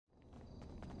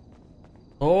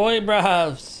Oi,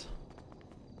 bravs.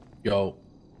 Yo.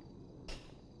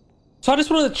 So I just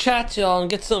wanted to chat to y'all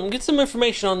and get some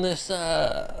information on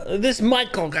this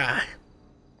Michael guy.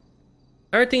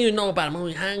 Everything you know about him, who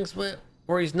he hangs with,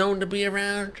 where he's known to be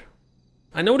around.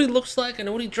 I know what he looks like, I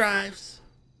know what he drives.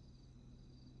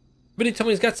 But he told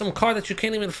me he's got some car that you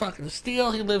can't even fucking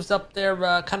steal. He lives up there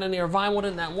kind of near Vinewood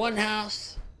in that one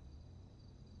house.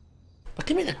 But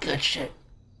give me the good shit.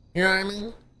 You know what I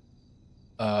mean?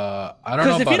 I don't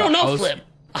know about because if you don't know house... Flip,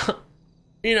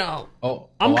 you know,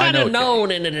 I'm kind of known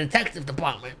in the detective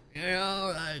department. You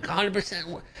know, like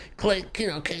 100% click, you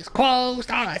know, case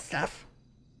closed, all that stuff.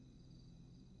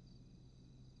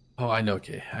 Oh, I know,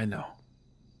 Kay. I know.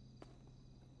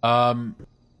 I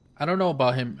don't know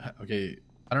about him. Okay,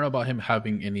 I don't know about him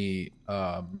having any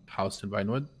house in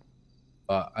Vinewood.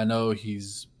 But I know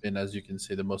he's been, as you can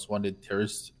say, the most wanted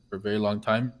terrorist for a very long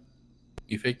time.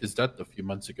 He faked his death a few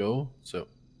months ago, so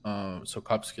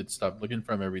cops could stop looking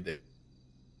for him every day.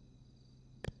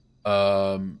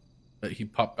 But he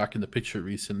popped back in the picture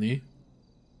recently.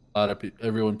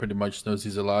 Everyone pretty much knows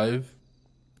he's alive.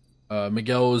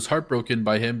 Miguel was heartbroken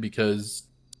by him because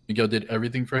Miguel did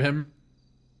everything for him.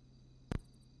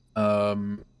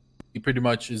 He pretty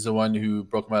much is the one who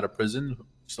broke him out of prison.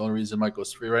 It's the only reason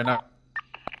Michael's free right now.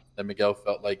 That Miguel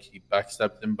felt like he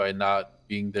backstabbed him by not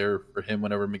being there for him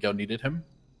whenever Miguel needed him.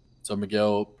 So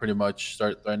Miguel pretty much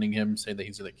started threatening him, saying that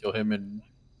he's gonna kill him and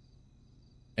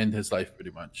end his life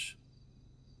pretty much.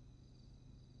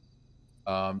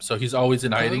 So he's always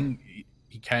in hiding.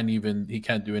 He can't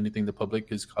do anything to public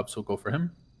because cops will go for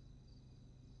him.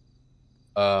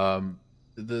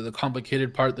 The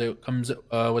complicated part that comes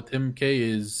with him, Kay,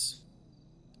 is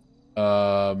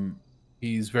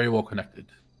he's very well connected.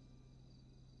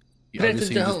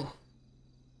 Connected to who?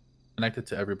 Connected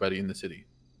to everybody in the city.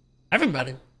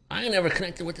 Everybody? I ain't never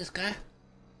connected with this guy.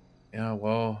 Yeah,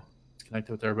 well, he's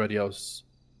connected with everybody else.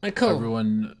 Like cool.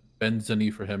 Everyone bends the knee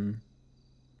for him.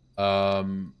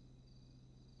 I'll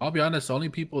be honest, the only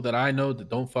people that I know that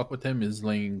don't fuck with him is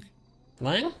Lang.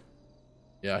 Lang?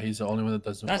 Yeah, he's the only one that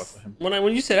doesn't fuck with him.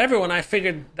 When you said everyone, I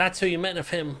figured that's who you meant of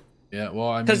him. Yeah, well,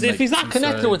 I mean, because if he's not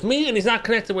connected with me and he's not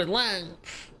connected with Lang,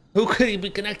 who could he be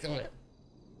connected with?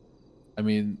 I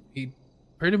mean, he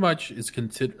pretty much is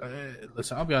considered.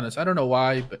 Listen, I'll be honest. I don't know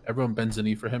why, but everyone bends the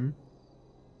knee for him.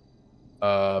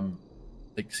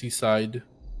 Like Seaside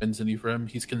bends the knee for him.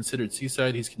 He's considered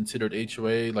Seaside. He's considered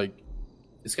HOA. Like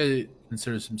this guy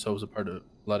considers himself a part of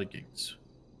a lot of gangs.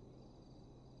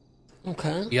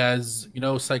 Okay. He has, you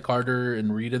know, Cy Carter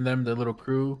and Reed in them, their little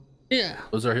crew. Yeah.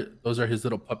 Those are his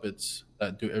little puppets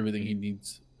that do everything he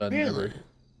needs done really? ever.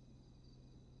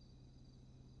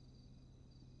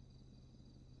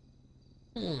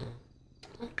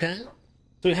 Okay.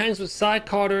 So he hangs with Cy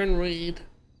Carter and Reed.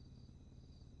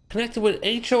 Connected with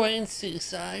HOA and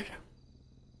Seaside.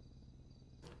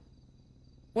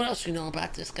 What else do you know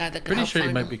about this guy that can Pretty sure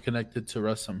he might him? be connected to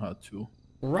Russ somehow too.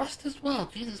 Rust as well.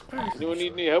 Jesus Christ. Anyone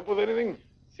need any help with anything?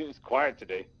 Seems quiet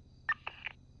today.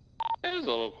 It is a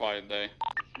little quiet day.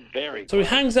 Very. So he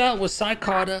hangs out with Cy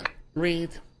Carter,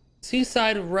 Reed,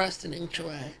 Seaside, Rust, and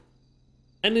HOA.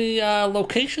 Any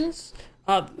locations?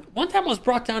 One time I was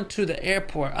brought down to the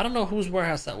airport. I don't know whose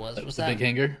warehouse that was. Was the that big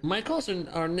hangar? Michael's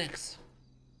or Nick's?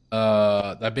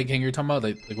 That big hangar you're talking about,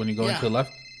 like when you go into the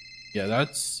left? Yeah,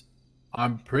 that's.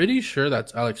 I'm pretty sure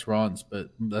that's Alex Ron's,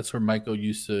 but that's where Michael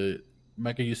used to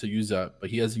use that, but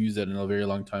he hasn't used that in a very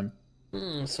long time.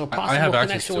 So possible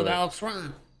connection with Alex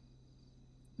Ron.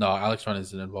 No, Alex Ron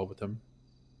isn't involved with him.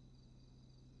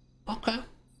 Okay.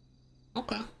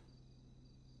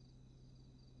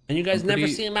 And you guys never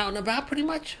see him out and about, pretty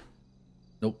much?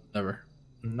 Nope, never.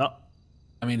 No.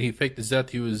 I mean, he faked his death.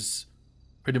 He was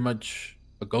pretty much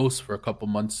a ghost for a couple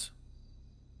months.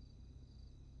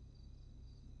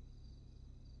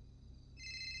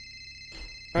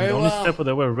 The only step where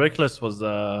they were reckless was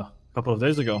a couple of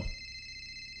days ago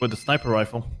with the sniper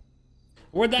rifle.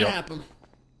 Where'd that happen?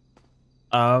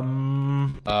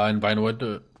 In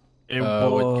Vinewood. It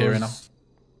was. With Kay right now.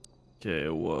 Okay,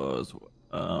 it was.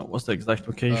 What's the exact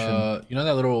location? You know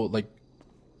that little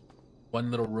one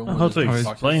little room. How to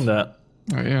explain that?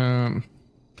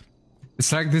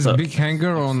 It's like this big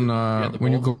hangar on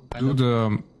when you go to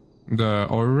the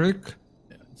oil rig.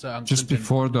 Just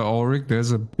before the oil rig,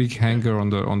 there's a big hangar on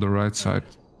the right side.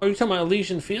 Are you talking about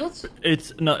Elysian Fields?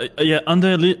 It's no,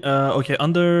 under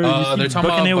under. They're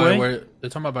talking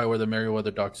about by where the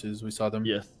Merriweather docks is. We saw them.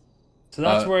 Yes. So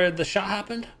that's where the shot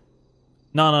happened.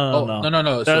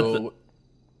 No. So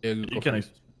you can. You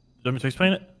want me to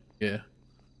explain it? Yeah.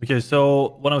 Okay,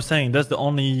 so what I was saying, that's the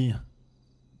only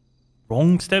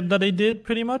wrong step that they did,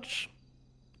 pretty much.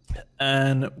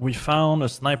 and we found a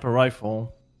sniper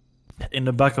rifle in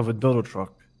the back of a dodo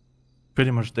truck,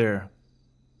 pretty much there,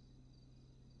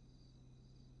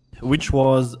 which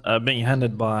was being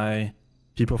handed by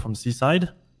people from Seaside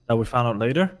that we found out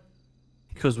later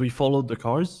because we followed the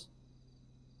cars.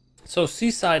 So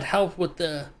Seaside helped with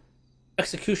the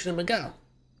execution of Miguel.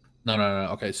 No.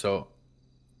 Okay, so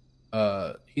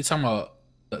he's talking about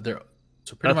there.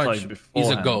 So pretty That's much, like he's a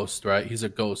beforehand. ghost, right? He's a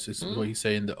ghost. This is what he's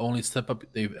saying. The only step up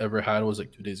they've ever had was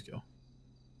like 2 days ago,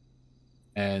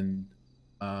 and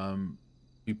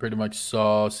we pretty much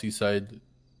saw Seaside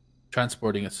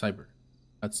transporting a sniper.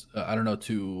 That's I don't know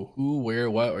to who,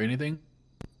 where, what, or anything,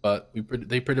 but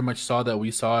they pretty much saw that we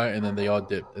saw it, and then they all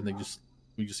dipped, and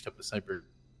we just kept the sniper,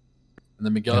 and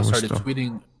then Miguel started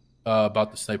tweeting about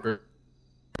the sniper,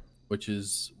 which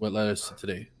is what led us to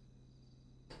today.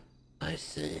 I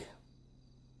see.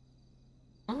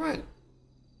 All right.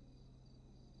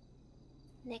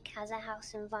 Nick has a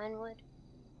house in Vinewood,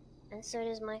 and so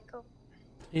does Michael.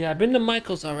 Yeah, I've been to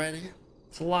Michael's already.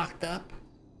 It's locked up.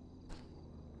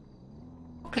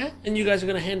 Okay, and you guys are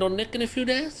gonna handle Nick in a few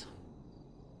days?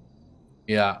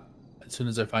 Yeah, as soon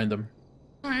as I find him.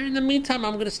 All right. In the meantime,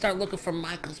 I'm gonna start looking for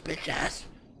Michael's bitch ass.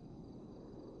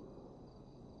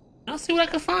 I'll see what I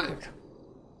can find.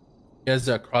 He has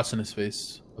that cross in his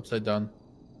face, upside down.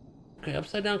 Okay,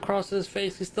 upside down cross in his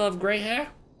face. He still have gray hair?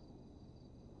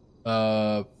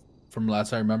 From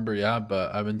last I remember, yeah,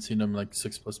 but I haven't seen him like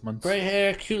 6+ months. Gray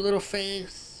hair, cute little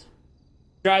face.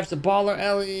 Drives a baller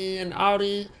Ellie, an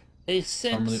Audi,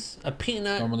 A6, a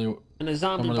Peanut, and a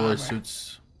zombie Normally bomber. wears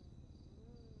suits.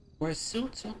 Wears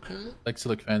suits? Okay. Likes to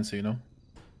look fancy, you know?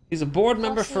 He's a board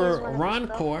member Also, for he's one of his Ron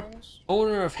Corp, girlfriends.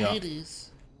 owner of Yeah.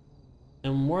 Hades,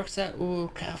 and works at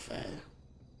Ooh Cafe.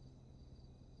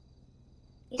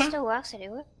 He still works at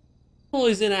it. Well,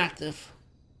 he's inactive.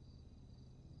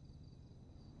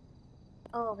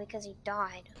 Oh, because he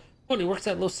died. Well, he works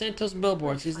at Los Santos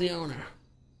Billboards. He's the owner.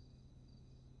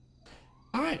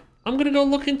 All right. I'm going to go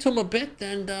look into him a bit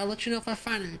and let you know if I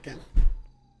find anything.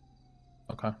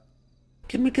 Okay.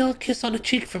 Give Miguel a kiss on the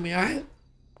cheek for me, all right?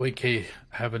 Wait, Kay,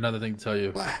 I have another thing to tell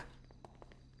you. What?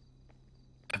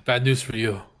 Bad news for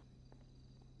you.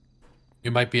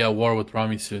 You might be at war with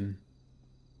Rami soon.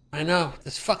 I know.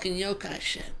 This fucking yokai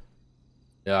shit.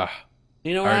 Yeah.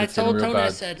 You know what heard I it's getting told real Tony? I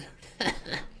bad. said,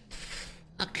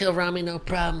 I'll kill Rami, no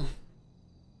problem.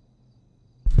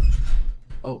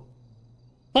 Oh,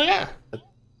 Oh, yeah.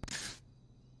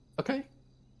 okay.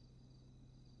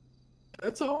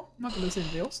 That's all. I'm not gonna say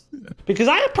anything else. Because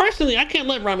I can't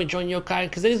let Rami join yokai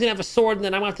because then he's going to have a sword and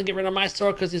then I'm going to have to get rid of my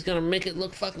sword because he's going to make it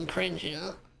look fucking cringe, you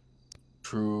know?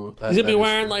 True. He's gonna be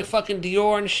wearing like fucking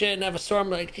Dior and shit and have a sword.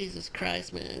 I'm like, Jesus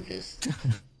Christ, man, just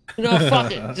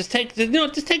fuck it. Just take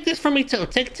this from me too.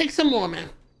 Take some more, man.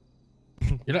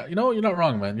 You're not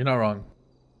wrong, man. You're not wrong.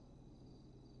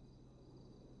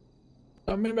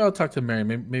 Maybe I'll talk to Mary.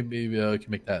 Maybe we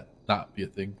can make that not be a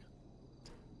thing.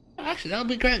 Actually, that would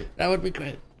be great. That would be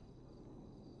great.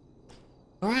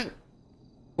 All right,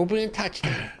 we'll be in touch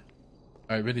then.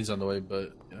 All right, Vinny's on the way,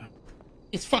 but yeah.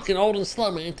 He's fucking old and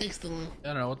slow, man. It takes too long. I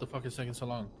don't know what the fuck is taking so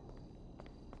long.